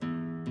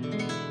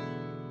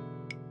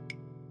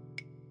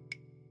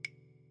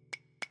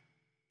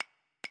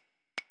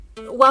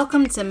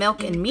Welcome to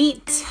Milk and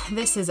Meat.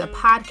 This is a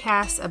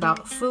podcast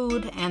about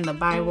food and the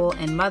Bible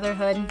and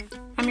motherhood.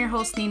 I'm your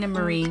host, Nina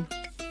Marie.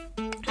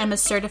 I'm a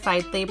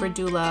certified labor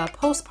doula,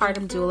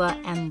 postpartum doula,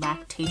 and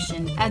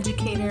lactation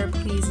educator.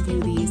 Please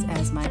view these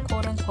as my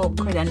quote-unquote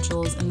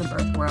credentials in the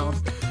birth world.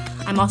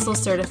 I'm also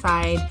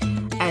certified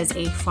as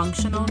a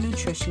functional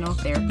nutritional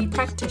therapy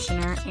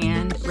practitioner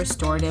and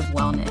restorative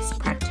wellness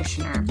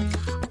practitioner.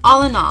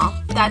 All in all,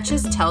 that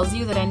just tells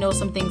you that I know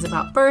some things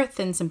about birth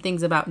and some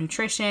things about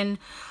nutrition.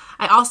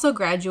 I also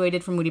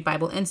graduated from Moody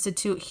Bible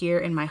Institute here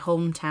in my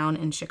hometown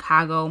in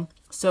Chicago.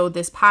 So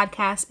this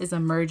podcast is a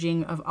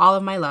merging of all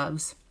of my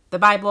loves: the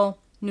Bible,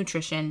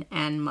 nutrition,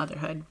 and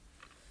motherhood.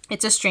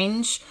 It's a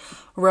strange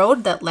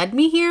road that led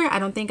me here. I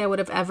don't think I would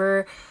have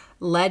ever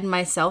led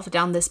myself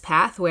down this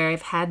path where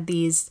I've had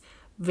these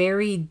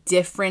very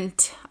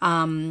different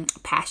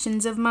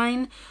passions of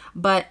mine.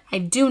 But I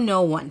do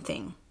know one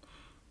thing.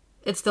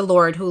 It's the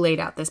Lord who laid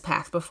out this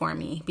path before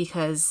me,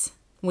 because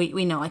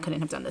we know I couldn't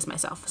have done this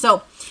myself.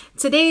 So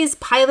today's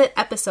pilot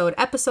episode,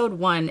 episode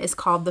 1, is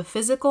called The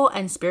Physical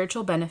and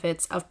Spiritual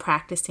Benefits of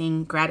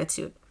Practicing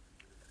Gratitude.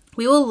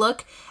 We will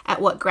look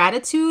at what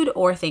gratitude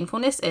or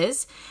thankfulness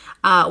is,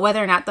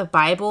 whether or not the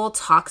Bible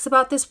talks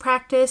about this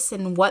practice,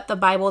 and what the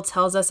Bible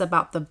tells us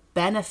about the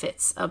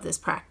benefits of this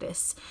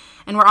practice.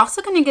 And we're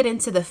also going to get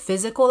into the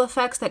physical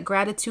effects that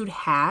gratitude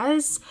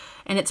has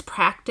and its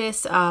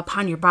practice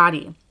upon your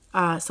body.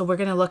 So we're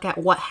going to look at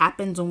what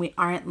happens when we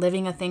aren't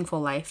living a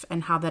thankful life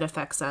and how that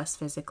affects us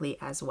physically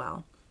as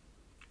well.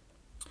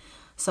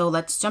 So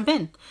let's jump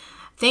in.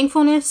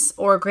 Thankfulness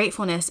or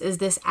gratefulness is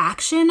this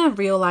action of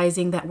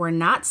realizing that we're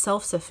not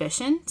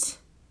self-sufficient,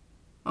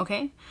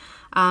 okay?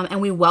 And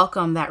we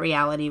welcome that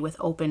reality with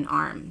open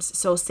arms.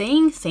 So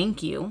saying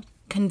thank you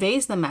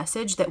conveys the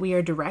message that we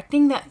are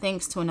directing that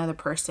thanks to another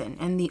person.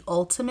 And the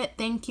ultimate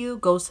thank you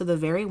goes to the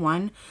very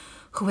one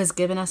who has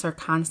given us our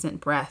constant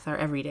breath, our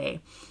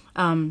everyday.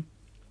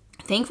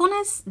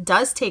 Thankfulness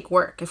does take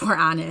work, if we're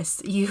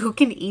honest. You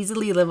can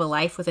easily live a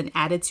life with an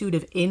attitude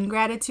of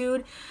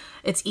ingratitude.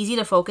 It's easy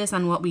to focus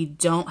on what we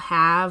don't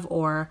have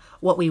or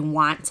what we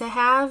want to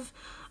have.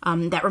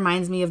 That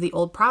reminds me of the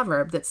old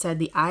proverb that said,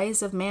 the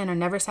eyes of man are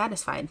never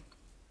satisfied.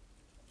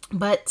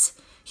 But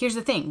here's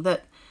the thing,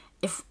 that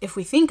if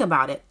we think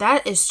about it,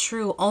 that is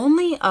true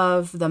only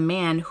of the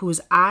man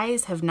whose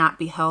eyes have not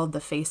beheld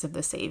the face of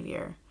the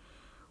Savior.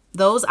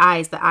 Those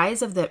eyes, the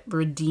eyes of the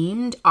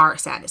redeemed, are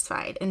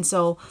satisfied. And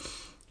so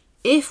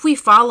if we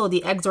follow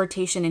the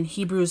exhortation in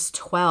Hebrews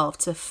 12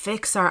 to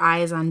fix our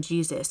eyes on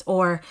Jesus,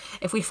 or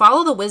if we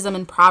follow the wisdom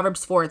in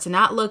Proverbs 4 to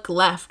not look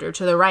left or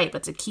to the right,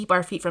 but to keep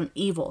our feet from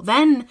evil,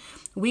 then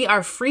we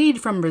are freed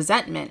from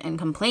resentment and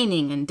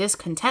complaining and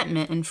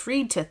discontentment and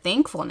freed to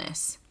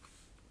thankfulness.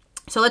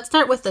 So let's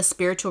start with the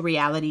spiritual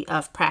reality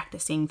of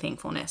practicing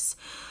thankfulness.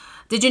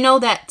 Did you know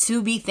that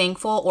to be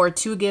thankful or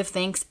to give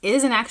thanks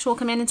is an actual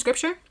command in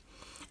Scripture?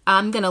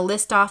 I'm going to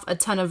list off a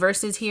ton of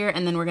verses here,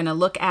 and then we're going to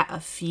look at a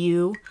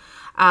few.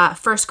 1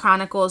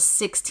 Chronicles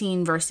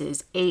 16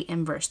 verses 8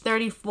 and verse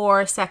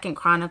 34, 2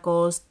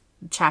 Chronicles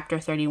chapter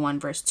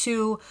 31 verse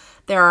 2.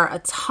 There are a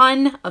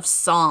ton of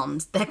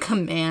Psalms that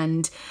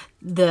command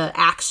the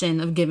action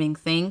of giving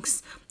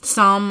thanks.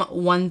 Psalm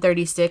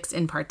 136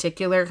 in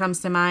particular comes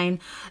to mind.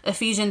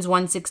 Ephesians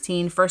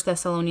 1:16, 1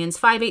 Thessalonians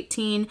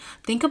 5:18.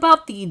 Think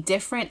about the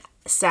different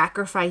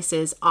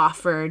sacrifices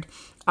offered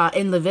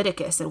in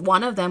Leviticus, and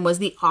one of them was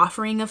the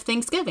offering of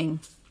thanksgiving.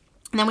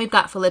 And then we've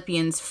got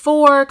Philippians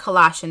 4,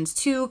 Colossians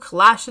 2,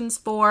 Colossians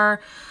 4,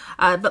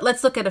 but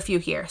let's look at a few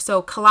here.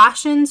 So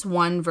Colossians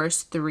 1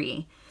 verse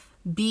 3,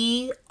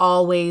 be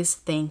always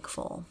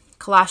thankful.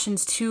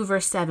 Colossians 2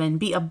 verse 7,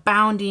 be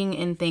abounding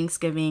in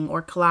thanksgiving.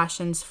 Or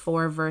Colossians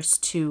 4 verse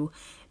 2,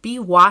 be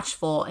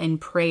watchful in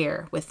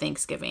prayer with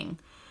thanksgiving.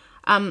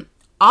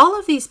 All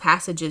of these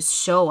passages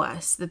show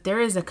us that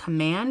there is a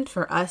command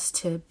for us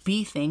to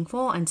be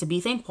thankful, and to be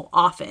thankful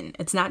often.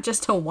 It's not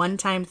just a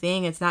one-time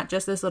thing. It's not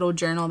just this little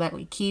journal that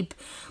we keep,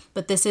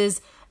 but this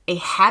is a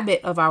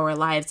habit of our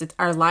lives.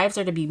 Our lives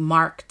are to be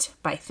marked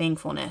by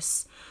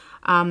thankfulness.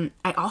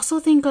 I also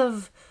think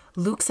of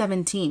Luke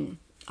 17.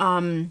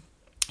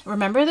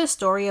 Remember the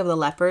story of the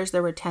lepers?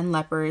 There were 10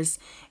 lepers,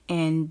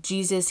 and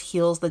Jesus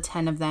heals the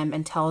 10 of them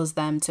and tells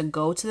them to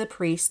go to the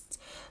priests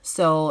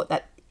so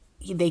that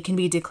they can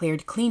be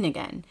declared clean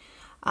again.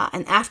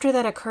 And after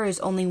that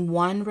occurs, only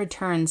one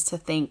returns to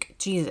thank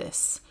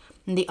Jesus.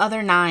 And the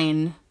other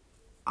 9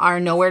 are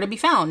nowhere to be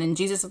found. And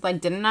Jesus is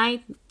like, didn't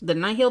I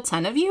heal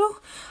 10 of you?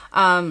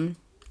 And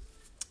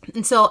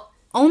so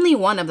only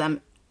one of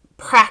them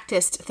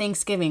practiced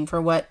thanksgiving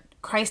for what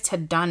Christ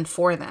had done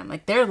for them.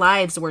 Like, their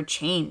lives were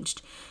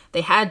changed.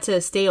 They had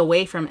to stay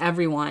away from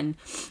everyone.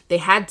 They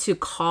had to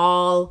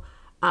call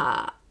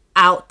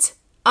out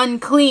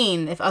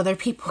unclean if other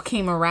people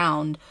came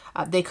around.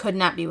 They could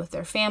not be with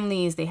their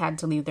families. They had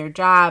to leave their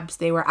jobs.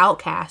 They were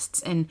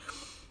outcasts. And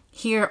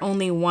here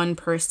only one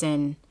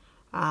person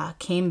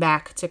came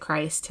back to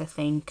Christ to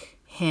thank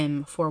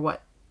him for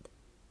what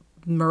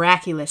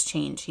miraculous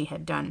change he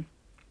had done.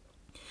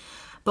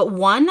 But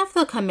one of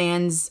the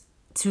commands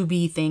to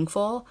be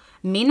thankful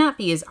may not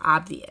be as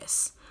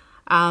obvious.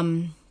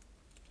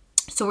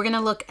 So we're going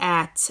to look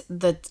at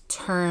the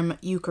term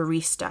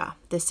Eucharista.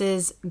 This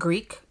is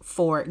Greek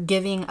for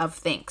giving of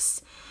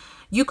thanks.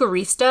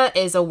 Eucharista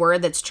is a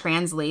word that's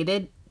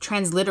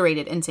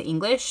transliterated into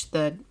English.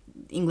 The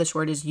English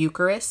word is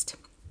Eucharist,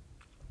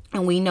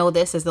 and we know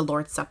this as the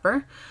Lord's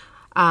Supper.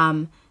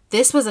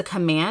 This was a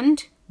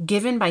command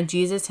given by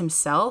Jesus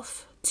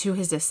himself to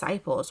his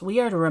disciples. We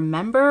are to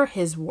remember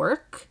his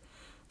work,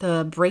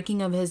 the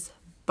breaking of his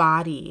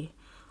body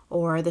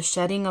or the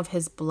shedding of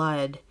his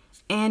blood,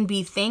 and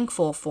be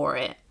thankful for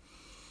it.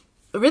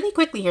 Really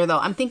quickly here, though,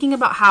 I'm thinking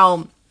about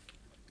how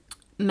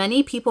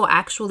many people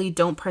actually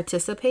don't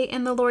participate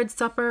in the Lord's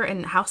Supper,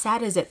 and how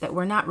sad is it that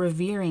we're not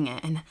revering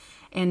it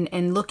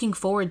and looking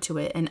forward to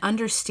it and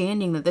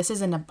understanding that this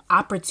is an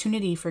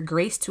opportunity for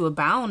grace to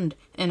abound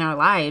in our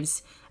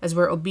lives as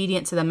we're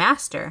obedient to the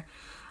Master.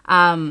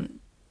 I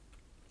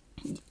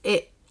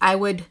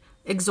would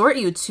exhort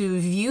you to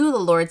view the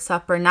Lord's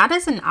Supper not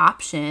as an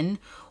option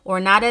or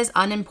not as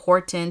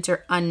unimportant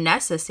or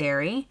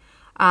unnecessary,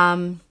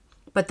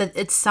 but that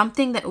it's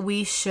something that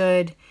we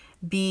should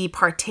be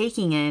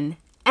partaking in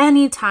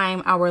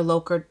anytime our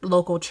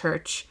local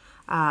church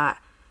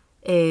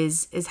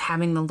is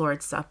having the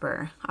Lord's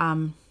Supper,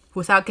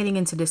 without getting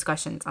into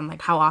discussions on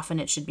like how often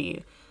it should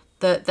be.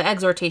 The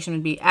exhortation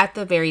would be, at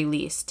the very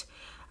least,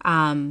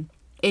 in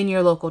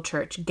your local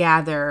church,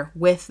 gather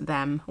with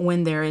them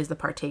when there is the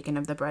partaking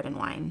of the bread and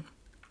wine.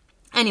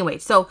 Anyway,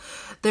 so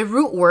the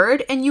root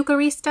word in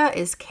Eucharista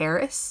is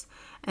charis,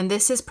 and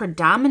this is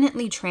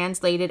predominantly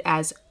translated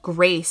as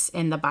grace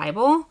in the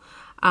Bible.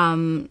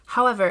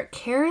 However,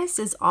 charis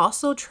is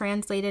also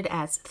translated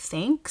as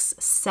thanks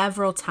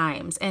several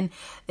times, and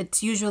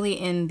it's usually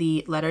in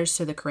the letters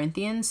to the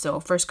Corinthians. So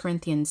 1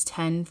 Corinthians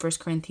 10, 1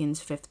 Corinthians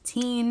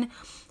 15,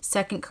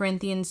 2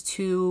 Corinthians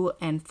 2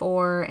 and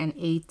 4 and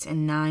 8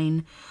 and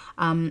 9.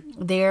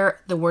 There,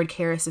 the word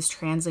charis is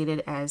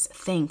translated as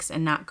thanks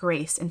and not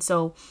grace. And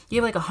so you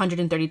have like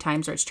 130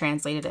 times where it's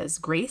translated as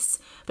grace,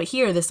 but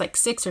here, this like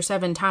 6 or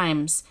 7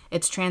 times,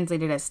 it's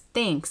translated as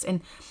thanks.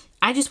 And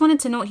I just wanted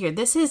to note here,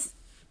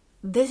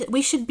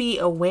 we should be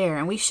aware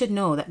and we should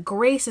know that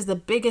grace is the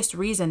biggest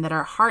reason that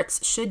our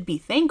hearts should be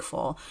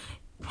thankful.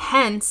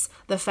 Hence,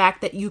 the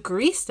fact that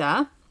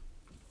Eucharista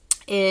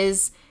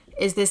is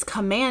this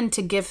command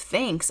to give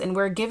thanks, and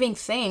we're giving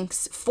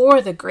thanks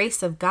for the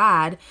grace of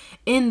God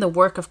in the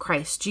work of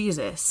Christ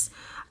Jesus.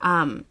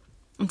 And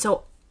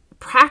so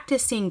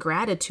practicing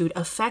gratitude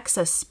affects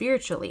us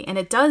spiritually, and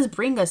it does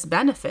bring us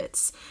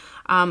benefits.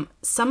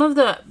 Some of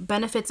the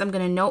benefits I'm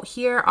going to note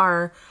here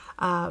are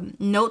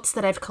notes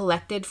that I've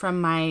collected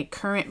from my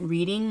current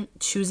reading,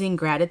 Choosing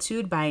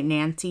Gratitude by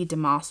Nancy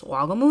DeMoss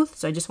Wolgemuth.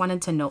 So I just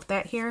wanted to note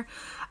that here.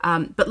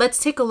 But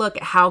let's take a look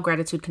at how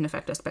gratitude can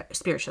affect us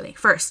spiritually.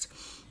 First,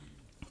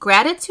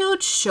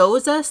 gratitude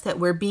shows us that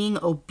we're being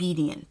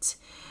obedient.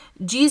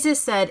 Jesus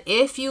said,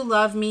 "If you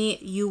love me,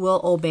 you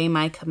will obey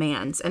my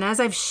commands." And as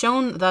I've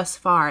shown thus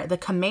far, the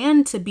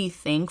command to be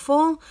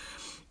thankful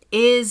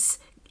is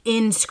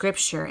in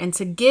Scripture, and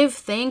to give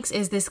thanks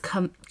is this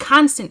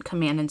constant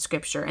command in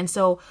Scripture. And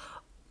so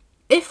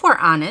if we're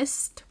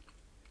honest,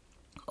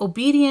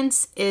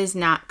 obedience is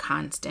not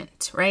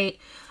constant, right?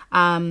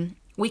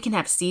 We can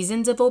have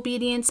seasons of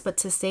obedience, but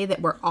to say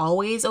that we're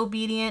always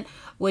obedient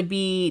would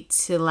be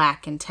to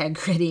lack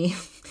integrity.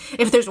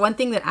 If there's one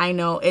thing that I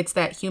know, it's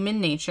that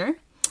human nature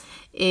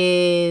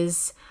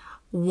is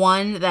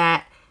one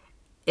that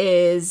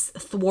is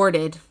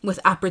thwarted with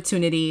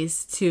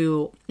opportunities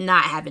to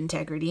not have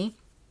integrity.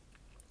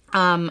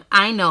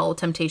 I know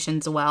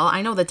temptations well.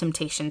 I know the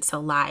temptations to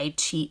lie,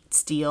 cheat,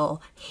 steal,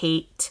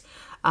 hate,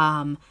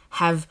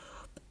 have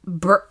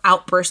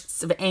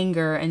outbursts of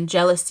anger and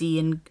jealousy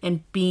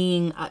and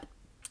being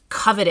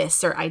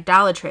covetous or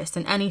idolatrous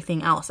and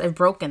anything else. I've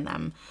broken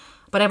them,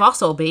 but I've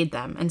also obeyed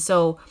them. And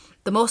so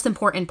the most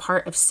important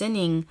part of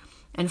sinning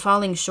and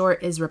falling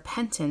short is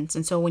repentance.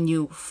 And so when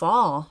you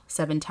fall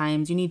 7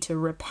 times, you need to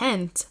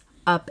repent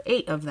up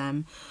 8 of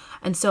them.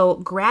 And so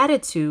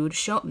gratitude,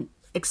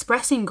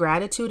 expressing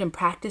gratitude and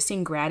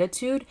practicing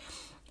gratitude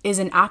is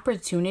an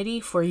opportunity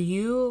for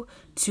you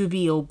to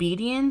be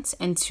obedient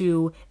and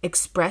to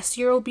express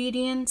your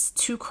obedience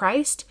to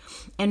Christ.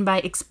 And by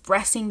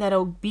expressing that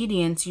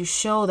obedience, you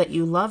show that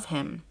you love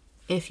him.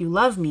 If you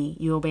love me,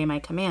 you obey my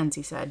commands,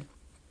 he said.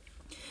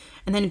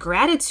 And then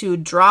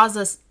gratitude draws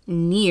us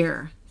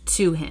near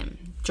to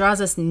him,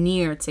 draws us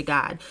near to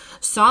God.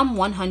 Psalm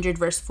 100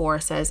 verse 4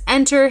 says,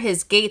 "Enter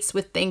his gates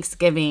with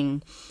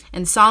thanksgiving."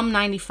 And Psalm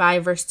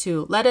 95 verse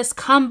 2, "Let us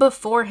come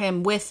before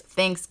him with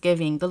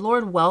thanksgiving." The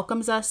Lord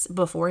welcomes us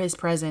before his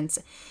presence,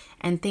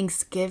 and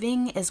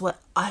thanksgiving is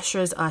what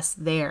ushers us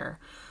there.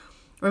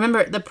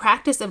 Remember, the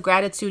practice of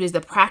gratitude is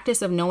the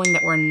practice of knowing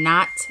that we're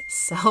not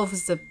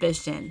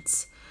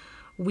self-sufficient.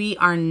 We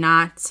are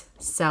not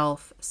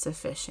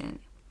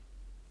self-sufficient.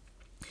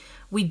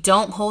 We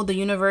don't hold the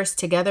universe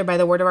together by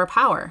the word of our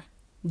power.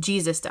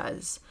 Jesus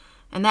does.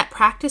 And that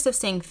practice of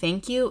saying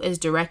thank you is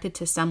directed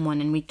to someone,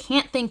 and we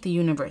can't thank the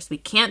universe. We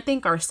can't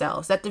thank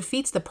ourselves. That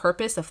defeats the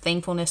purpose of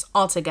thankfulness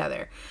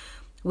altogether.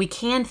 We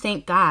can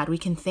thank God. We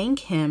can thank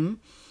Him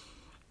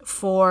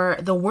for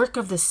the work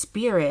of the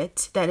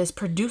Spirit that is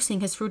producing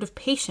His fruit of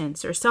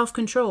patience or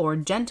self-control or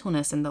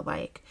gentleness and the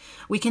like.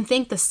 We can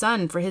thank the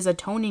Son for His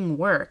atoning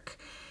work.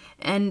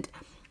 And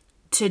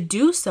to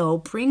do so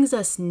brings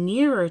us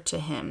nearer to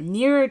Him,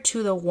 nearer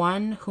to the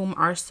one whom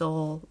our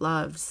soul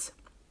loves.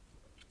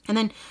 And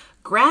then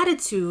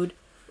gratitude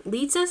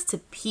leads us to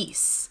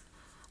peace.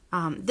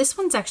 This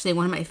one's actually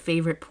one of my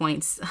favorite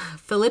points.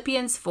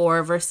 Philippians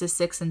 4, verses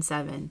 6 and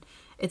 7.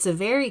 It's a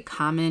very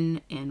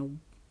common and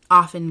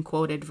often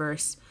quoted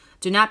verse.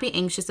 Do not be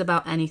anxious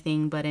about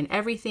anything, but in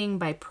everything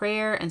by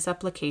prayer and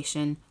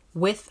supplication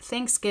with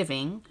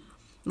thanksgiving,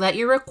 let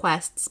your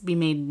requests be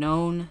made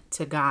known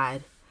to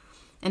God.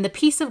 And the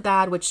peace of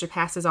God, which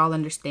surpasses all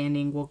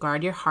understanding, will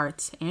guard your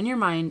hearts and your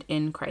mind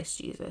in Christ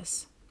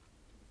Jesus.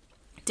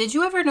 Did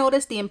you ever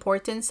notice the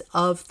importance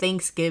of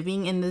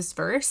thanksgiving in this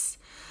verse?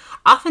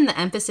 Often the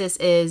emphasis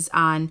is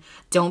on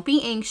don't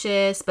be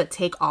anxious, but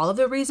take all of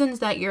the reasons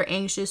that you're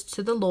anxious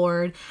to the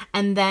Lord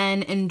and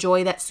then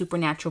enjoy that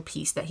supernatural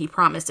peace that He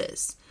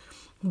promises.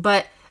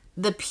 But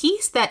the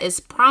peace that is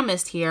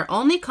promised here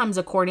only comes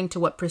according to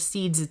what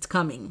precedes its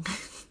coming.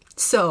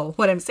 So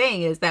what I'm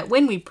saying is that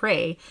when we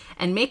pray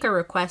and make our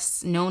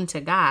requests known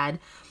to God,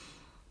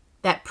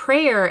 that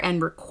prayer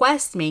and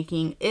request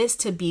making is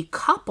to be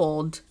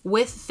coupled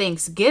with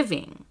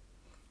thanksgiving.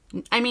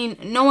 I mean,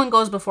 no one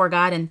goes before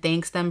God and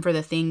thanks them for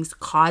the things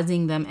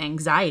causing them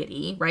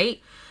anxiety,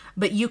 right?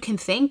 But you can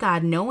thank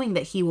God knowing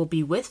that He will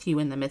be with you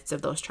in the midst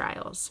of those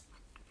trials.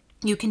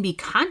 You can be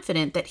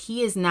confident that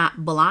He is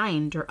not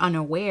blind or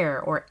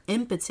unaware or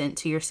impotent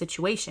to your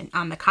situation.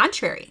 On the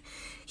contrary,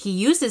 He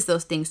uses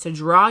those things to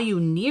draw you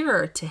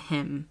nearer to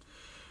Him.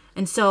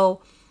 And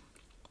so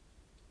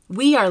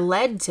we are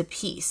led to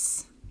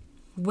peace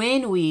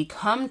when we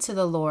come to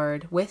the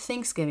Lord with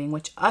thanksgiving,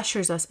 which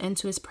ushers us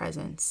into His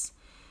presence.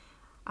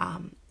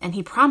 And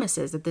He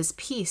promises that this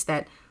peace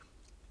that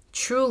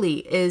truly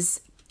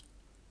is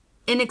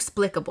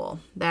inexplicable,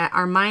 that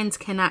our minds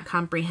cannot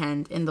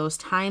comprehend in those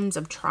times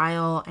of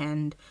trial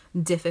and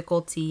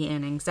difficulty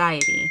and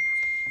anxiety,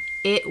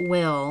 it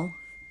will,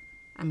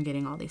 I'm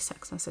getting all these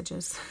text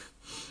messages,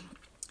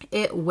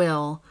 it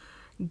will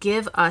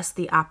give us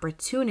the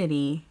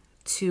opportunity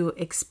to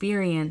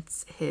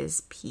experience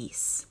His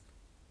peace.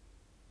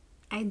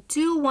 I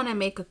do want to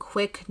make a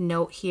quick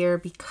note here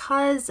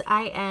because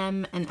I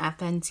am an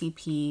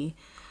FNTP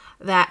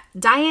that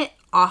diet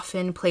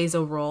often plays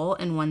a role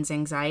in one's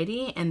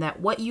anxiety and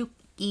that what you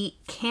eat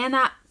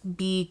cannot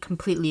be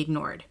completely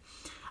ignored.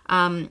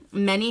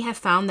 Many have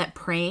found that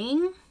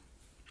praying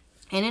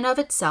in and of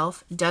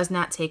itself does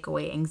not take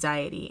away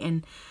anxiety.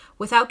 And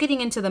without getting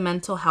into the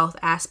mental health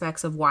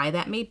aspects of why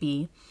that may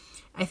be,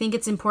 I think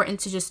it's important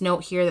to just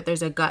note here that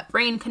there's a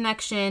gut-brain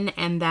connection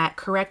and that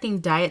correcting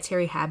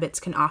dietary habits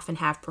can often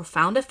have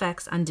profound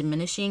effects on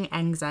diminishing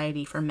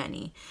anxiety for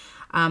many.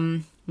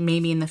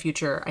 Maybe in the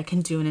future I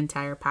can do an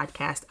entire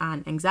podcast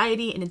on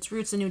anxiety and its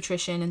roots in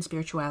nutrition and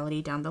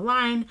spirituality down the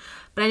line,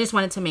 but I just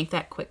wanted to make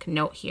that quick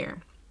note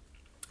here.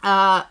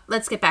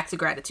 Let's get back to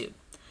gratitude.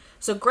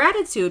 So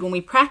gratitude, when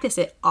we practice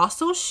it,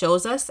 also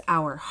shows us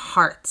our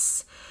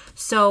hearts.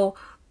 So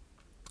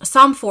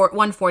Psalm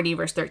 140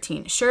 verse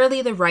 13,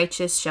 surely the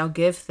righteous shall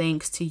give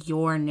thanks to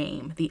your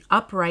name. The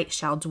upright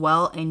shall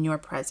dwell in your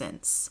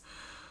presence.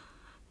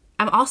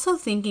 I'm also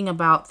thinking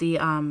about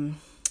the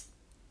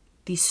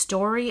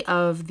story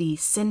of the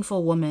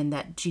sinful woman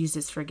that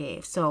Jesus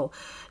forgave. So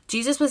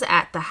Jesus was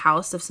at the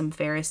house of some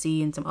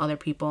Pharisee and some other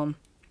people,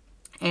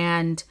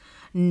 and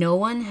no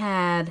one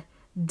had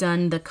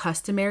done the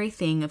customary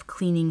thing of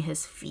cleaning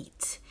his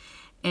feet.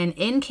 And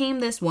in came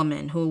this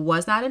woman who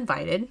was not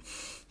invited.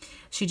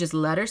 She just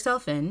let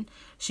herself in.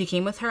 She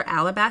came with her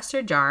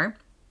alabaster jar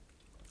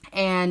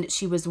and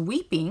she was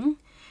weeping.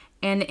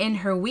 And in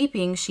her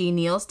weeping, she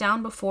kneels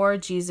down before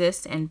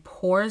Jesus and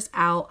pours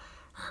out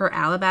her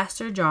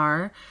alabaster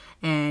jar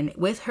and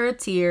with her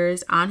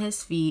tears on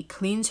his feet,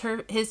 cleans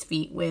his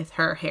feet with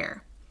her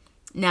hair.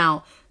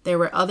 Now, there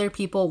were other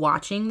people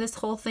watching this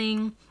whole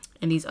thing,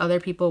 and these other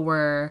people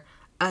were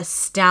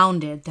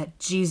astounded that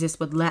Jesus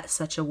would let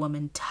such a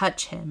woman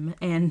touch him.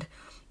 And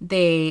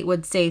they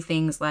would say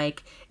things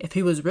like, if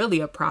he was really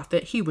a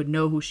prophet, he would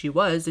know who she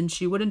was and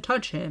she wouldn't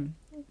touch him,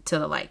 to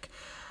the like.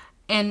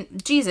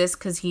 And Jesus,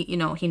 because he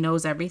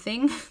knows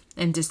everything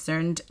and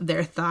discerned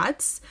their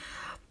thoughts,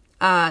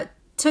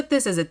 took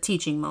this as a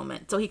teaching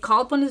moment. So he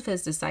called one of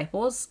his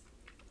disciples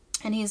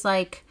and he's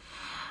like,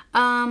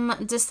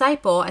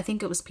 disciple, I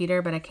think it was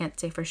Peter, but I can't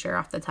say for sure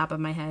off the top of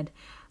my head.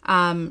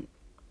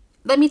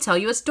 Let me tell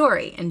you a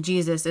story. And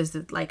Jesus is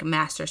like a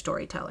master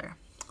storyteller.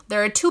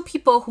 There are two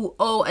people who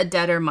owe a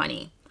debtor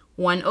money.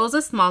 One owes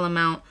a small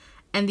amount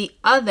and the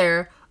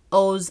other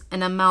owes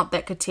an amount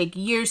that could take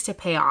years to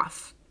pay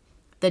off.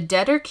 The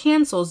debtor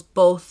cancels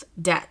both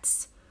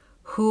debts.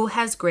 Who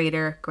has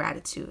greater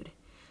gratitude?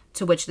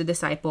 To which the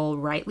disciple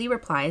rightly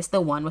replies, the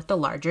one with the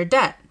larger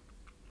debt.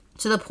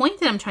 So the point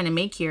that I'm trying to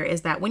make here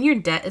is that when your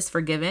debt is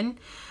forgiven,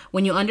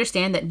 when you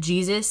understand that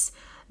Jesus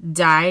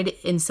died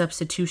in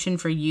substitution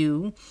for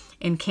you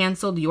and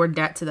canceled your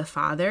debt to the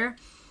Father,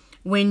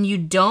 when you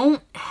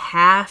don't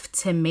have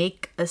to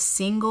make a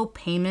single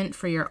payment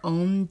for your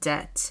own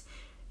debt,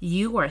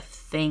 you are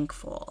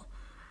thankful.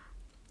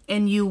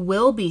 And you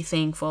will be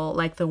thankful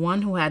like the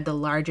one who had the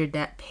larger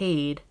debt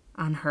paid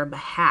on her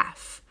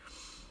behalf.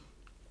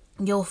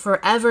 You'll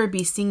forever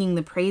be singing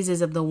the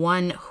praises of the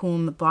one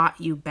whom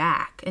bought you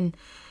back. And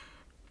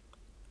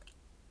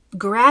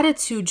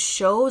gratitude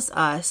shows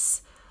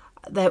us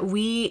that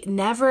we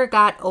never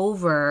got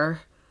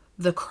over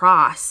the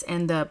cross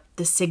and the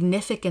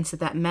significance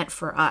that meant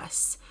for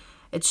us.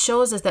 It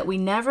shows us that we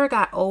never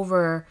got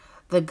over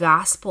the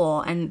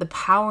gospel and the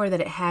power that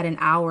it had in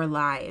our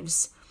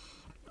lives.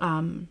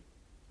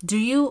 Do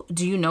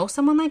you know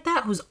someone like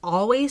that who's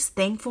always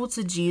thankful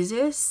to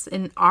Jesus?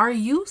 And are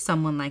you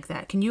someone like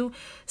that? Can you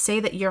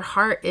say that your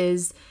heart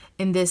is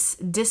in this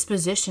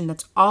disposition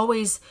that's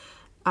always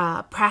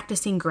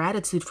practicing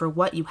gratitude for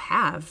what you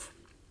have?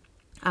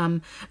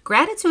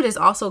 Gratitude is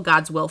also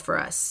God's will for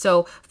us.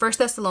 So 1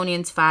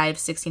 Thessalonians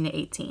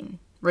 5:16-18.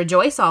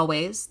 Rejoice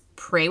always,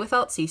 pray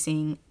without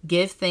ceasing,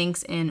 give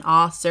thanks in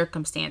all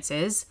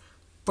circumstances,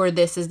 for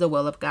this is the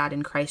will of God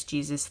in Christ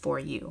Jesus for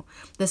you.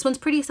 This one's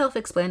pretty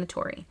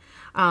self-explanatory.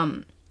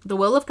 The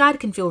will of God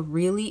can feel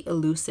really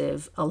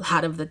elusive a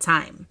lot of the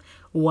time.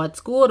 What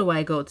school do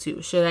I go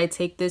to? Should I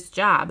take this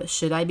job?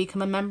 Should I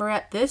become a member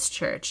at this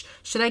church?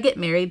 Should I get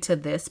married to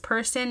this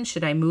person?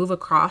 Should I move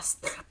across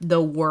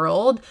the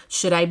world?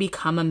 Should I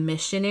become a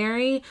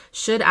missionary?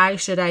 Should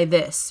I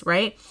this,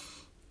 right?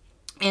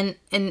 And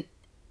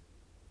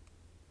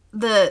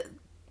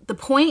the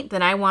point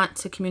that I want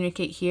to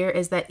communicate here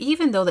is that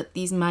even though that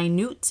these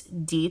minute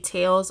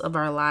details of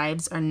our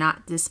lives are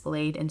not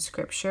displayed in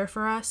Scripture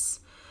for us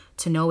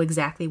to know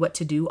exactly what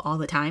to do all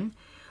the time,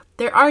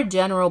 there are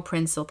general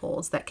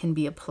principles that can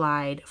be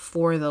applied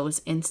for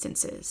those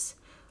instances.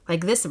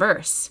 Like this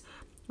verse,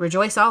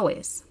 rejoice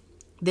always.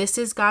 This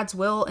is God's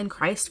will in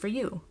Christ for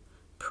you.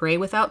 Pray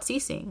without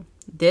ceasing.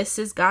 This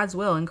is God's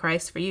will in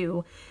Christ for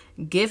you.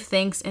 Give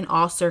thanks in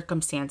all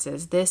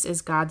circumstances. This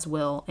is God's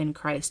will in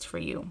Christ for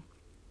you.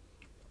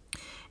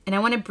 And I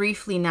want to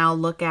briefly now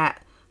look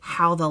at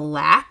how the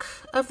lack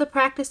of the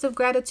practice of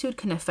gratitude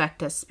can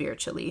affect us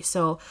spiritually.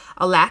 So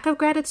a lack of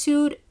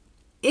gratitude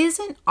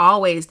isn't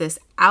always this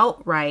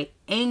outright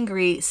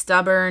angry,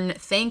 stubborn,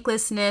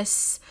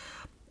 thanklessness,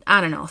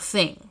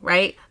 thing,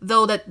 right?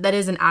 Though that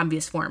is an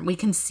obvious form. We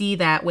can see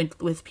that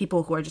with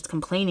people who are just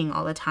complaining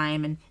all the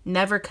time and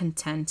never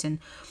content and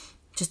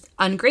just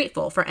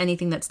ungrateful for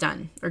anything that's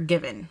done or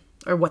given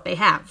or what they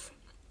have.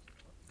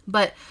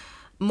 But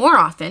more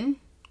often,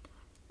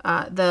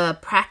 the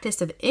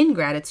practice of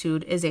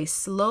ingratitude is a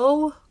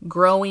slow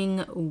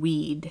growing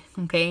weed.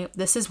 Okay.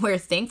 This is where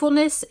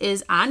thankfulness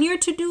is on your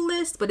to-do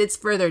list, but it's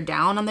further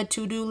down on the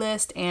to-do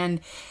list.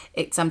 And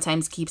it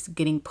sometimes keeps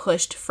getting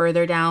pushed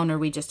further down, or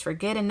we just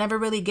forget and never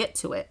really get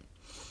to it.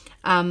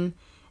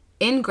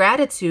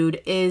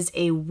 Ingratitude is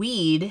a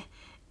weed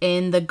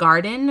in the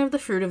garden of the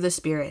fruit of the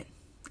Spirit.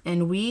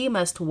 And we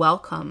must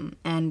welcome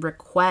and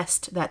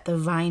request that the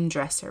vine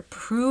dresser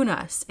prune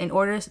us in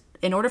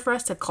order for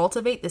us to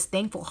cultivate this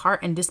thankful heart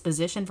and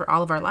disposition for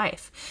all of our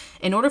life.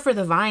 In order for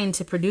the vine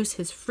to produce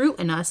his fruit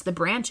in us, the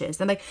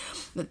branches. And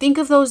think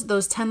of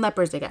those 10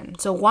 lepers again.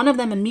 So one of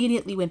them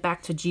immediately went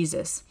back to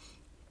Jesus.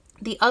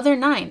 The other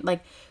 9,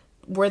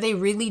 were they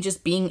really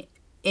just being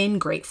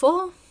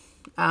ingrateful?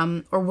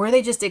 Or were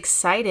they just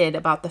excited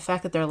about the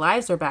fact that their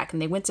lives were back and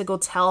they went to go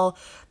tell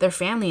their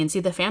family and see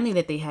the family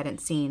that they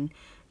hadn't seen?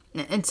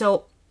 And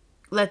so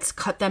let's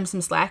cut them some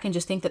slack and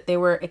just think that they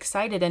were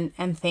excited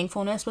and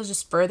thankfulness was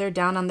just further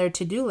down on their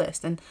to-do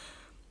list. And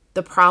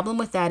the problem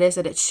with that is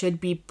that it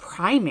should be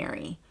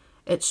primary.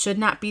 It should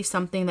not be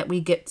something that we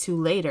get to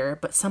later,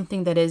 but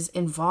something that is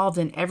involved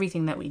in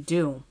everything that we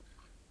do.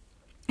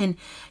 And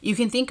you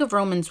can think of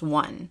Romans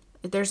 1.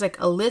 There's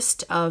a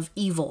list of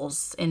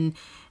evils and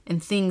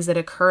things that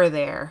occur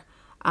there.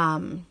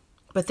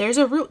 But there's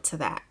a root to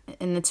that,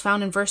 and it's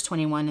found in verse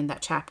 21 in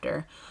that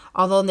chapter.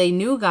 Although they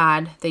knew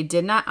God, they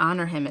did not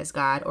honor him as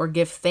God or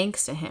give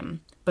thanks to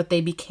him, but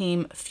they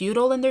became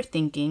futile in their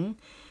thinking,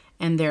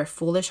 and their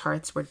foolish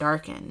hearts were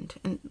darkened.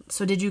 And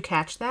so did you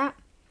catch that?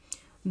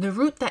 The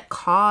root that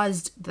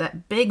caused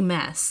that big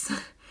mess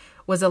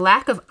was a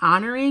lack of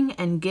honoring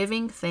and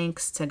giving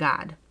thanks to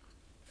God.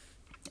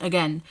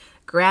 Again,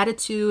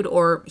 gratitude,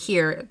 or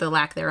here, the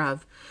lack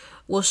thereof,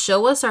 will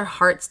show us our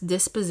heart's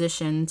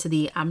disposition to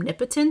the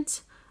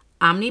omnipotent,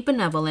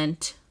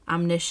 omnibenevolent,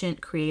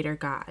 omniscient creator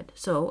God.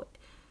 So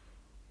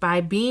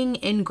by being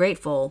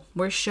ingrateful,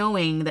 we're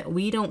showing that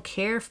we don't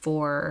care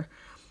for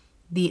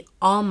the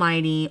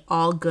almighty,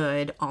 all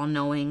good,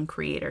 all-knowing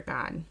creator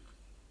God.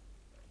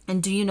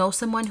 And do you know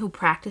someone who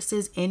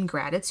practices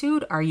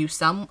ingratitude? Are you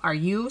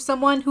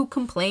someone who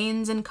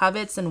complains and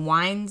covets and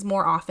whines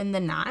more often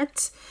than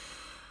not?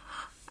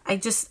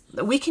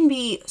 We can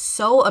be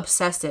so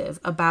obsessive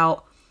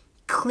about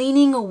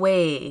cleaning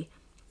away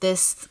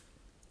this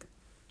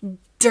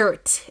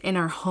dirt in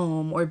our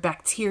home or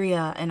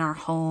bacteria in our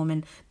home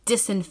and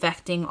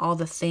disinfecting all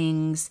the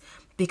things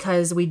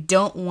because we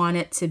don't want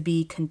it to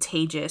be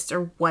contagious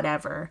or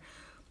whatever.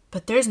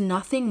 But there's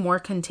nothing more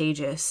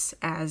contagious,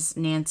 as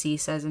Nancy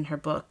says in her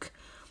book,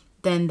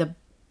 than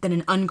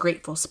an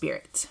ungrateful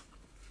spirit.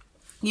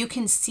 You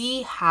can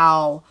see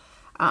how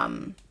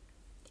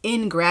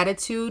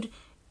ingratitude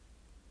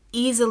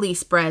easily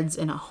spreads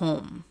in a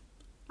home.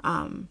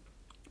 And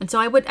so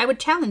I would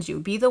challenge you,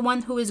 be the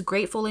one who is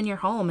grateful in your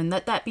home, and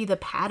let that be the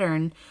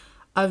pattern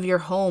of your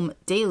home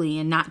daily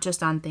and not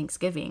just on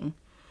Thanksgiving.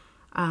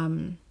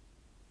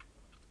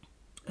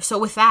 So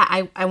with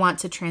that, I want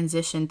to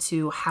transition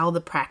to how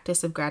the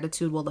practice of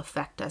gratitude will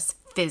affect us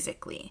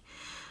physically.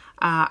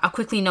 I'll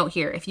quickly note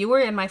here, if you were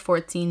in my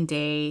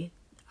 14-day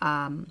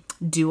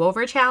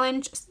do-over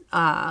challenge,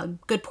 a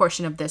good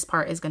portion of this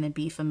part is going to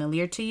be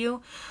familiar to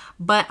you,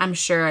 but I'm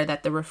sure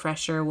that the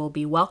refresher will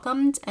be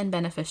welcomed and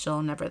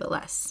beneficial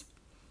nevertheless.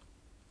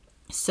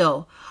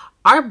 So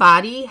our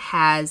body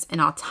has an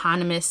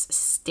autonomous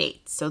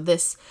state. So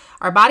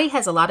our body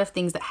has a lot of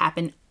things that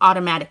happen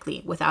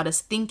automatically without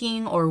us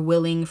thinking or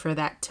willing for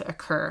that to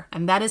occur.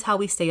 And that is how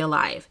we stay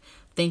alive.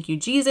 Thank you,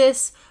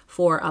 Jesus,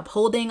 for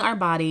upholding our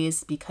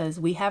bodies, because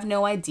we have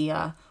no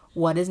idea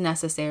what is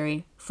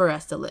necessary for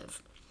us to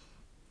live.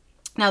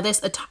 Now,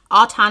 this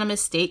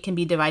autonomous state can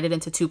be divided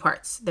into two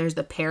parts. There's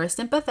the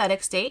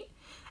parasympathetic state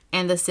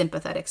and the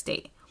sympathetic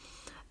state.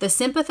 The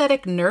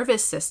sympathetic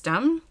nervous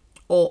system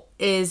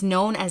is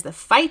known as the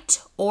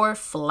fight or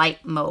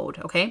flight mode,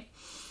 okay?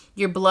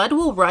 Your blood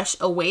will rush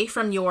away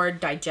from your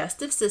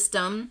digestive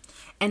system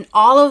and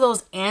all of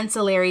those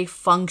ancillary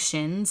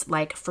functions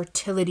like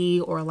fertility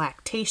or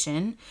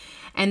lactation.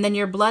 And then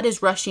your blood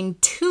is rushing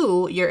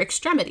to your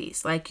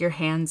extremities, like your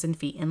hands and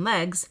feet and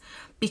legs,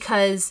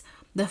 because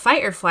the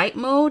fight or flight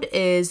mode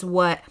is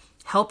what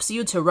helps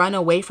you to run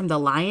away from the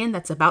lion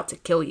that's about to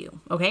kill you,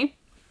 okay?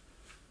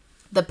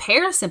 The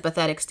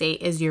parasympathetic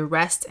state is your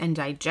rest and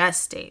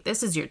digest state.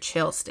 This is your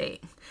chill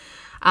state.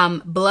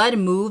 Blood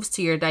moves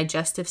to your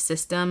digestive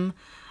system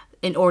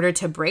in order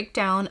to break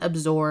down and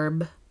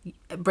absorb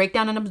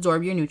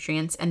your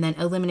nutrients and then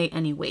eliminate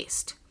any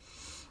waste.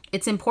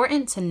 It's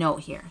important to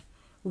note here,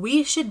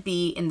 we should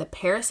be in the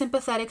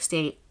parasympathetic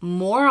state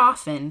more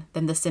often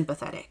than the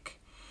sympathetic.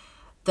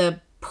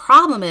 The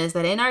problem is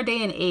that in our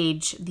day and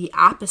age, the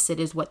opposite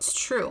is what's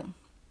true.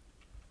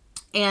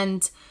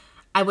 And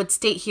I would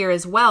state here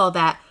as well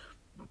that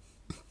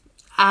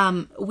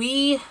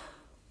we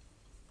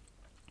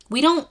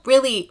don't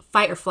really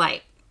fight or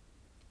flight.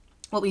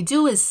 What we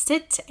do is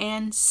sit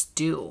and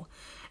stew.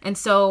 And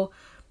so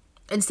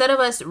instead of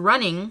us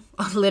running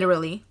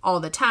literally all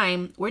the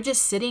time, we're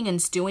just sitting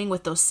and stewing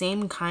with those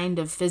same kind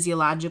of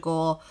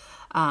physiological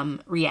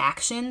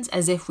reactions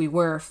as if we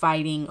were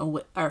fighting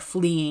or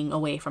fleeing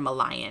away from a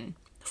lion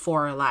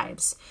for our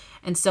lives.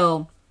 And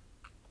so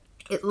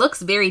it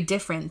looks very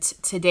different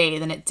today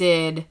than it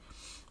did,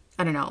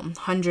 I don't know,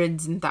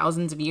 hundreds and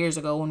thousands of years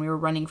ago when we were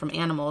running from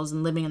animals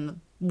and living in the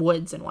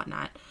woods and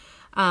whatnot.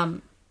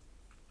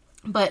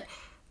 But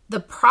the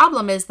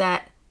problem is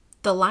that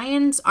the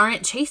lions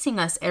aren't chasing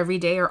us every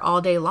day or all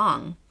day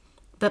long.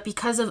 But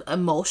because of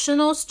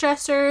emotional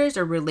stressors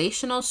or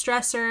relational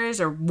stressors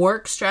or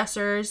work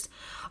stressors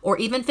or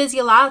even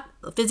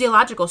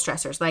physiological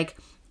stressors like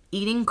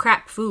eating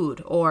crap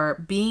food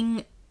or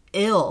being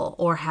ill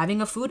or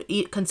having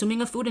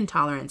consuming a food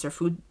intolerance or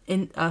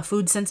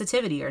food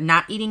sensitivity or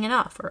not eating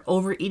enough or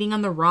overeating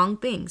on the wrong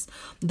things,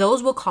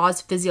 those will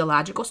cause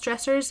physiological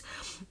stressors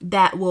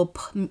that will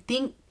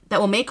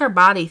make our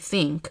body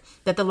think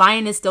that the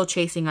lion is still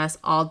chasing us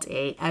all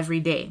day, every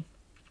day,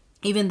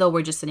 even though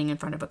we're just sitting in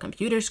front of a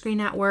computer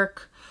screen at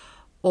work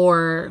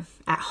or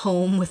at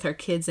home with our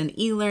kids in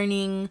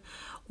e-learning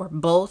or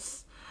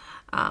both,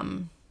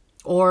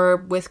 or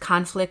with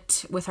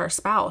conflict with our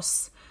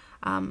spouse.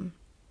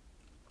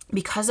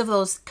 Because of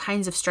those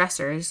kinds of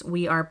stressors,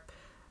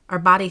 our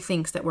body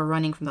thinks that we're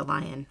running from the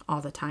lion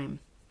all the time.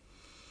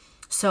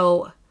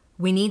 So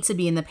we need to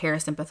be in the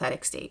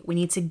parasympathetic state. We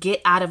need to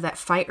get out of that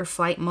fight or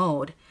flight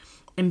mode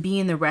and be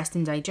in the rest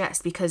and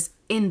digest, because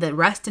in the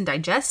rest and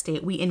digest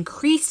state, we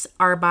increase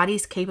our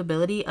body's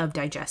capability of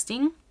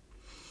digesting.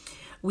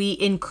 We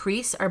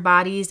increase our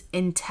body's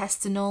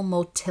intestinal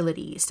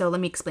motility. So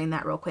let me explain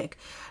that real quick.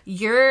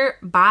 Your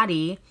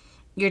body,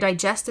 your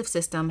digestive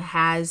system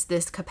has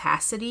this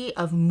capacity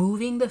of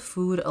moving the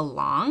food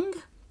along.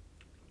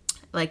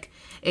 Like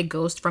it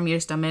goes from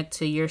your stomach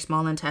to your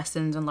small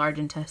intestines and large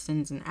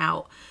intestines and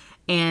out.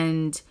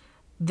 And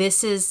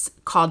this is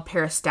called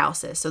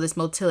peristalsis. So this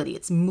motility,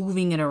 it's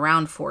moving it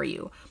around for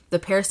you. The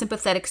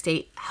parasympathetic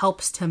state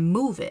helps to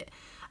move it.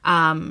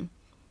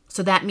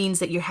 So that means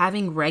that you're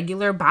having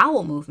regular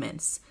bowel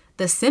movements.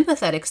 The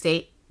sympathetic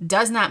state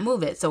does not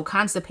move it. So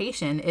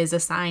constipation is a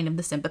sign of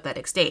the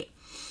sympathetic state.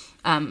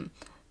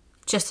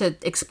 Just to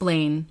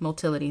explain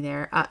motility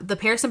there, the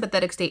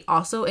parasympathetic state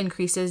also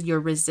increases your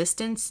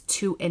resistance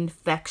to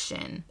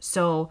infection.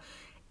 So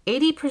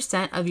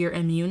 80% of your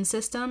immune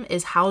system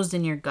is housed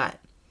in your gut.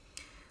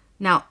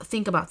 Now,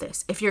 think about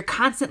this. If you're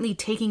constantly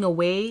taking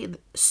away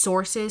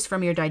sources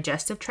from your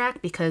digestive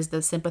tract because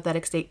the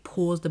sympathetic state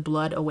pulls the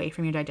blood away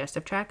from your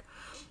digestive tract,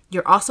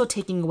 you're also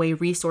taking away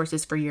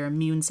resources for your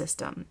immune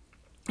system.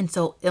 And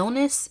so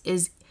illness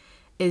is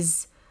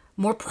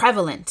more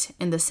prevalent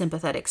in the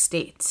sympathetic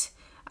state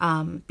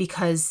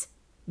because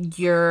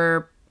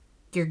your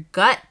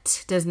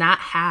gut does not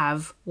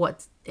have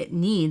what it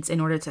needs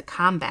in order to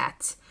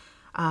combat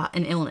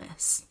an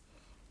illness.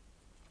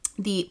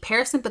 The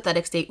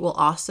parasympathetic state will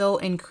also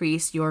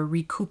increase your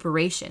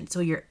recuperation, so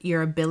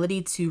your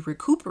ability to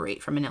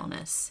recuperate from an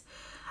illness.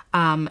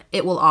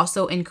 It will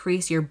also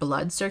increase your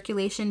blood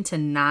circulation to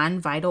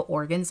non-vital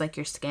organs like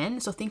your skin.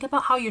 So think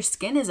about how your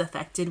skin is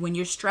affected when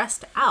you're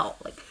stressed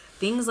out. Like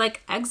things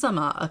like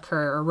eczema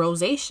occur, or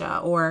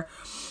rosacea, or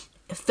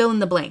fill in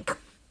the blank.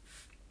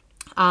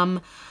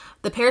 The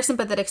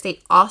parasympathetic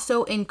state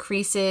also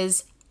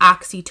increases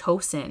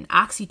oxytocin.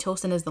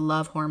 Oxytocin is the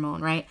love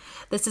hormone, right?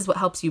 This is what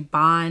helps you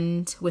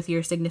bond with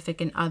your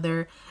significant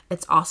other.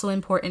 It's also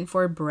important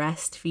for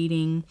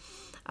breastfeeding.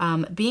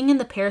 Being in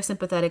the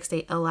parasympathetic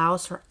state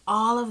allows for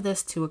all of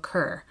this to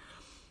occur.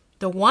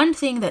 The one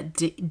thing that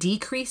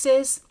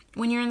decreases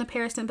when you're in the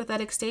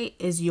parasympathetic state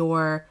is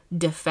your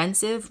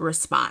defensive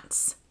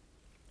response.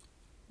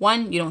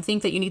 One, you don't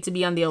think that you need to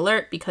be on the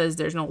alert because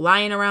there's no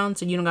lion around,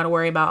 so you don't got to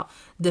worry about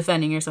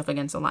defending yourself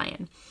against a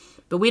lion.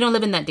 But we don't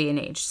live in that day and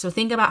age. So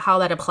think about how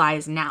that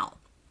applies now.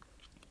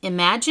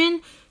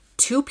 Imagine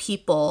two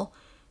people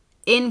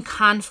in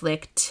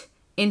conflict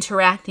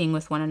interacting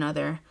with one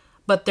another,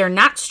 but they're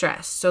not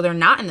stressed. So they're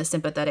not in the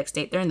sympathetic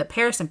state. They're in the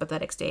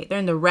parasympathetic state. They're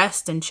in the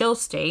rest and chill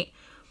state.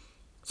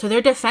 So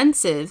their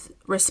defensive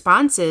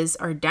responses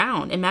are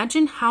down.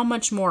 Imagine how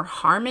much more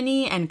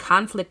harmony and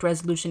conflict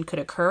resolution could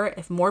occur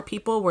if more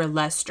people were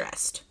less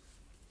stressed.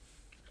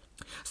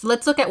 So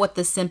let's look at what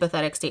the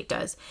sympathetic state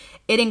does.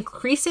 It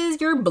increases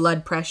your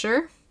blood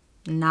pressure,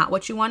 not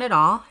what you want at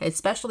all,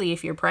 especially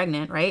if you're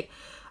pregnant, right?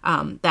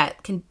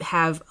 That can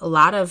have a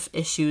lot of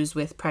issues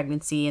with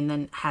pregnancy and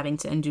then having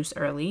to induce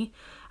early.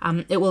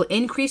 It will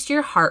increase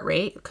your heart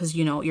rate because,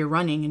 you're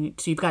running and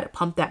so you've got to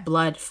pump that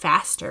blood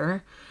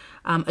faster.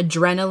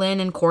 Adrenaline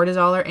and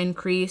cortisol are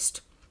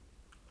increased.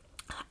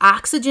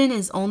 Oxygen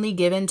is only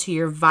given to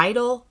your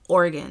vital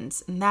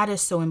organs, and that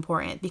is so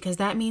important because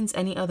that means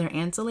any other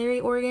ancillary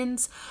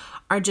organs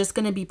are just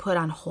going to be put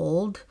on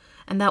hold,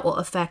 and that will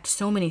affect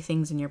so many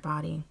things in your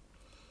body.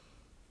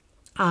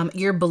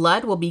 Your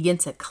blood will begin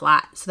to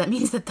clot, so that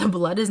means that the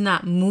blood is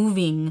not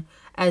moving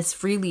as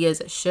freely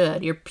as it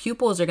should. Your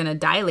pupils are going to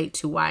dilate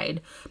too wide.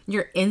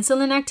 Your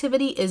insulin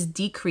activity is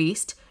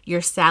decreased.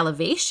 Your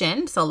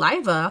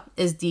saliva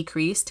is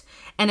decreased.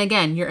 And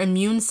again, your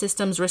immune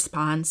system's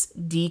response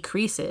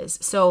decreases.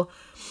 So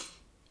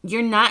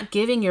you're not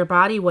giving your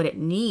body what it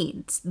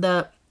needs.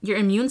 Your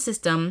immune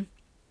system,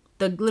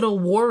 the little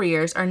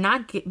warriors, are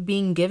not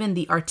being given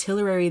the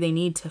artillery they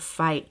need to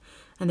fight,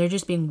 and they're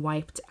just being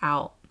wiped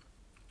out.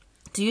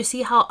 Do you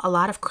see how a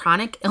lot of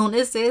chronic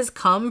illnesses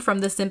come from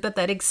the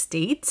sympathetic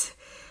state?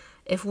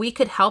 If we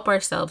could help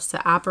ourselves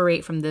to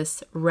operate from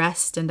this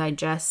rest and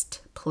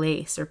digest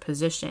place or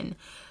position,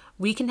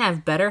 we can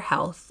have better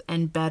health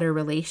and better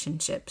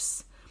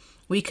relationships.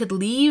 We could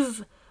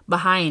leave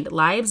behind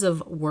lives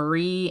of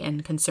worry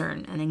and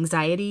concern and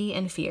anxiety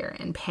and fear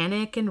and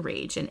panic and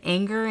rage and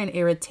anger and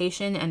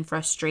irritation and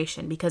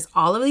frustration, because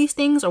all of these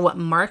things are what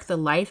mark the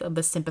life of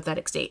a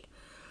sympathetic state.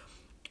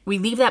 We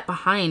leave that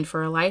behind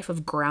for a life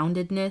of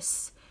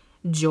groundedness,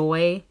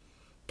 joy,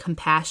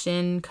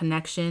 compassion,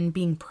 connection,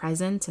 being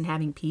present, and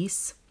having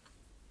peace.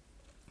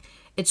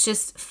 It's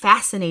just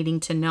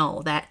fascinating to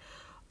know that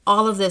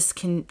all of this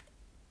can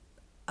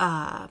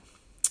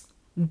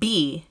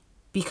be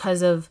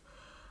because of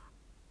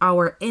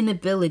our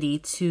inability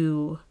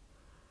to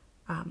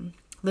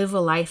live a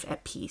life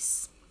at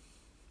peace.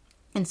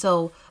 And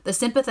so the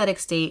sympathetic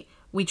state,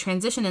 we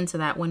transition into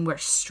that when we're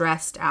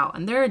stressed out.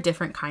 And there are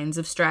different kinds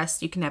of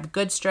stress. You can have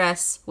good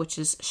stress, which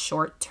is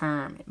short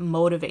term. It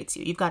motivates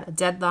you. You've got a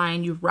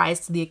deadline. You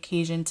rise to the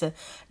occasion to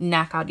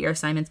knock out your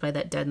assignments by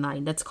that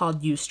deadline. That's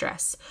called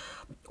eustress.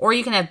 Or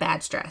you can have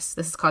bad stress.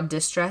 This is called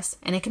distress.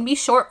 And it can be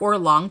short or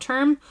long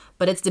term,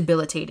 but it's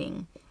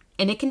debilitating.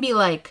 And it can be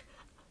like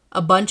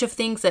a bunch of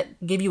things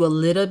that give you a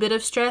little bit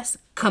of stress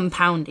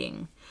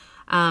compounding.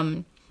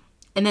 And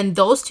then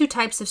those two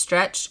types of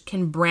stress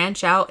can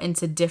branch out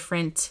into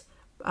different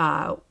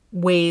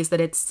ways that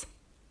it's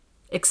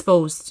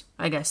exposed,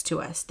 I guess, to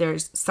us.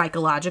 There's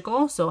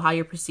psychological, so how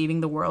you're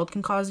perceiving the world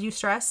can cause you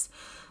stress.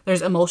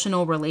 There's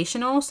emotional,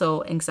 relational,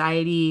 so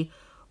anxiety,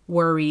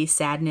 worry,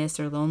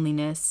 sadness, or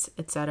loneliness,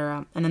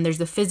 etc. And then there's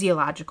the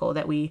physiological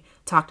that we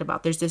talked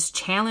about. There's this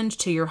challenge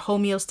to your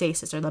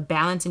homeostasis, or the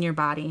balance in your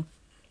body,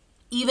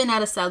 even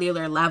at a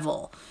cellular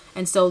level.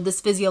 And so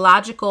this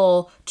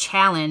physiological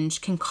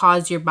challenge can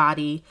cause your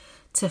body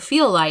to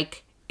feel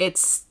like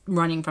it's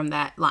running from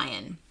that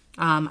lion.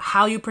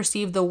 How you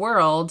perceive the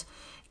world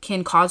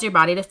can cause your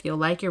body to feel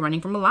like you're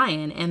running from a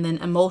lion. And then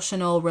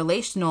emotional,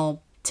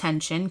 relational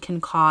tension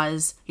can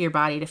cause your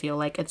body to feel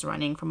like it's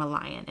running from a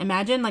lion.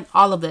 Imagine like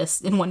all of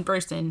this in one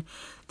person.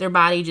 Their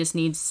body just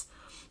needs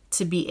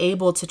to be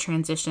able to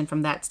transition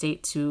from that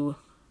state to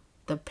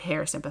the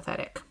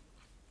parasympathetic.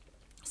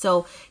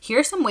 So here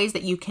are some ways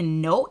that you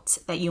can note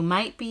that you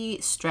might be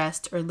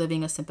stressed or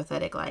living a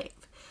sympathetic life.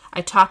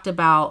 I talked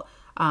about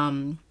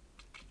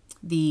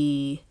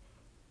the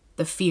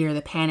fear,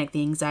 the panic,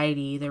 the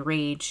anxiety, the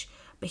rage.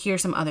 But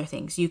here's some other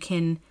things.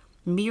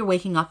 Maybe you're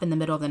waking up in the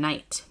middle of the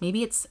night.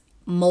 Maybe it's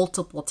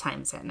multiple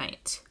times at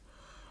night.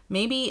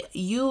 Maybe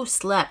you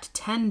slept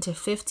 10 to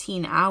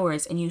 15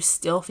 hours and you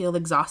still feel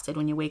exhausted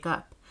when you wake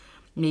up.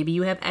 Maybe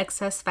you have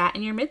excess fat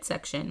in your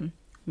midsection.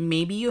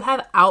 Maybe you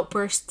have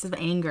outbursts of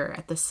anger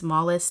at the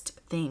smallest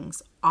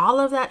things. All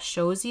of that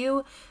shows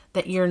you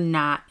that you're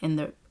not in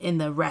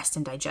the rest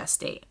and digest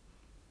state.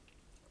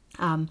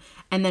 And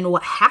then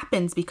what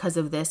happens because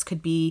of this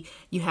could be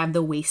you have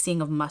the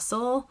wasting of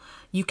muscle.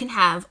 You can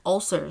have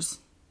ulcers.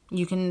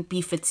 You can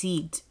be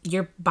fatigued.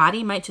 Your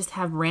body might just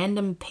have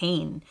random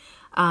pain.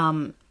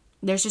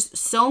 There's just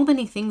so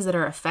many things that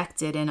are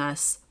affected in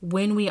us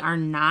when we are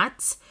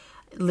not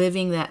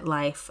living that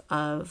life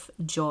of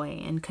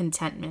joy and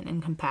contentment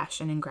and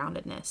compassion and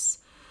groundedness.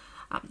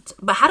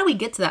 But how do we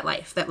get to that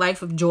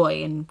life of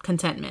joy and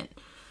contentment?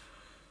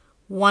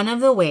 One of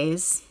the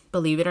ways,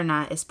 believe it or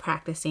not, is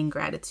practicing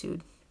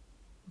gratitude.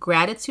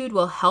 Gratitude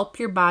will help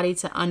your body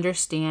to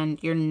understand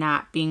you're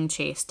not being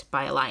chased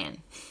by a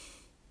lion.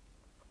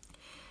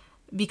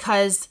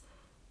 Because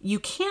you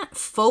can't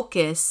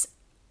focus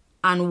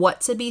on what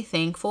to be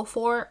thankful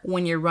for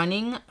when you're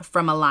running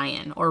from a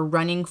lion or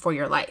running for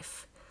your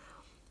life.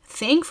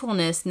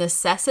 Thankfulness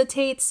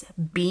necessitates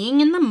being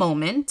in the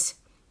moment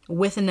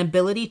with an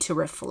ability to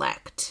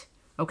reflect.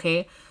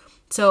 Okay?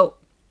 So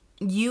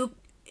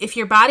if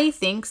your body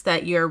thinks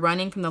that you're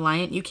running from the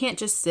lion, you can't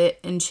just sit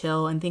and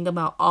chill and think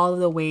about all of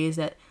the ways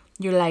that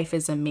your life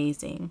is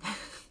amazing.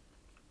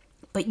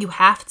 But you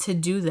have to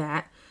do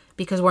that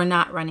because we're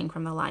not running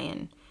from the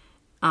lion.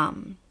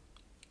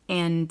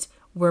 And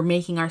we're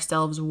making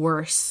ourselves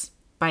worse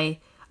by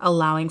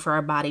allowing for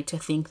our body to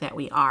think that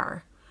we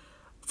are.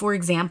 For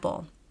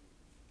example,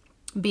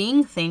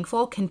 being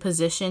thankful can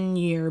position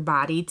your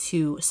body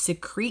to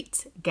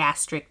secrete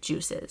gastric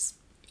juices.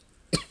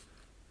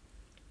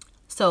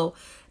 So,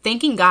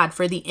 thanking God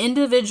for the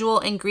individual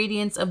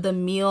ingredients of the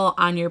meal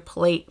on your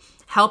plate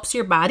helps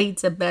your body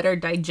to better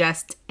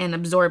digest and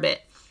absorb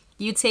it.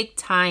 You take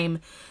time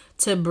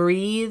to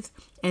breathe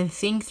and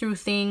think through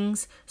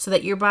things so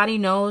that your body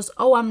knows,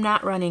 oh, I'm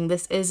not running.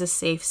 This is a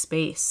safe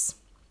space.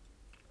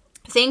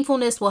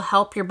 Thankfulness will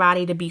help your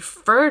body to be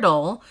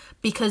fertile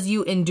because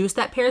you induce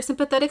that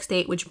parasympathetic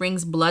state, which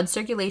brings blood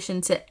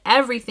circulation to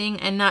everything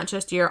and not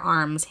just your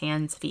arms,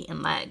 hands, feet,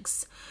 and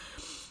legs.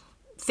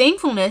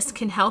 Thankfulness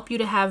can help you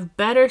to have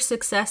better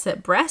success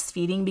at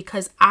breastfeeding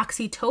because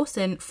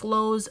oxytocin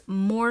flows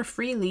more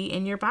freely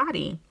in your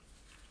body.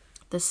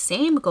 The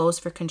same goes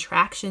for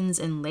contractions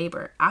in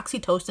labor.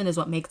 Oxytocin is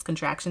what makes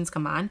contractions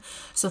come on.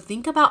 So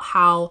think about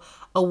how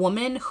a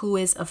woman who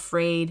is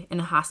afraid in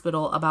a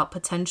hospital about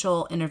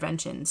potential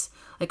interventions,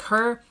 like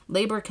her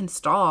labor can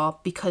stall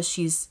because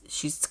she's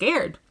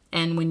scared.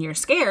 And when you're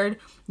scared,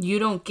 you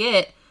don't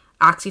get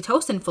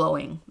oxytocin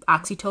flowing.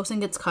 Oxytocin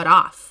gets cut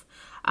off.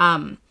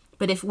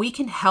 But if we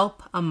can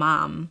help a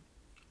mom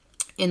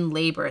in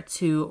labor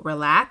to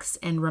relax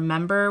and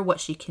remember what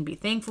she can be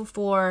thankful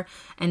for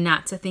and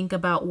not to think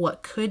about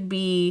what could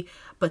be,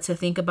 but to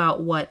think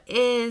about what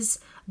is,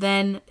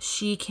 then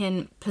she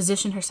can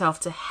position herself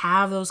to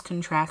have those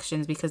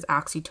contractions because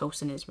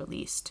oxytocin is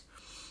released.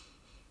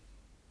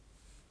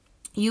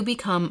 You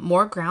become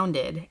more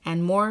grounded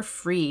and more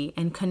free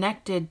and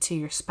connected to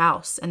your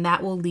spouse, and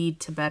that will lead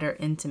to better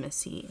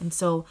intimacy. And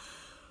so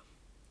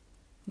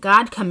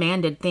God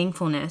commanded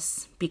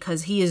thankfulness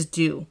because he is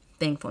due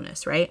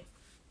thankfulness, right?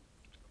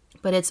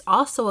 But it's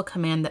also a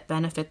command that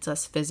benefits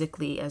us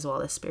physically as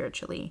well as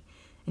spiritually.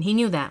 And he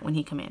knew that when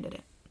he commanded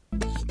it.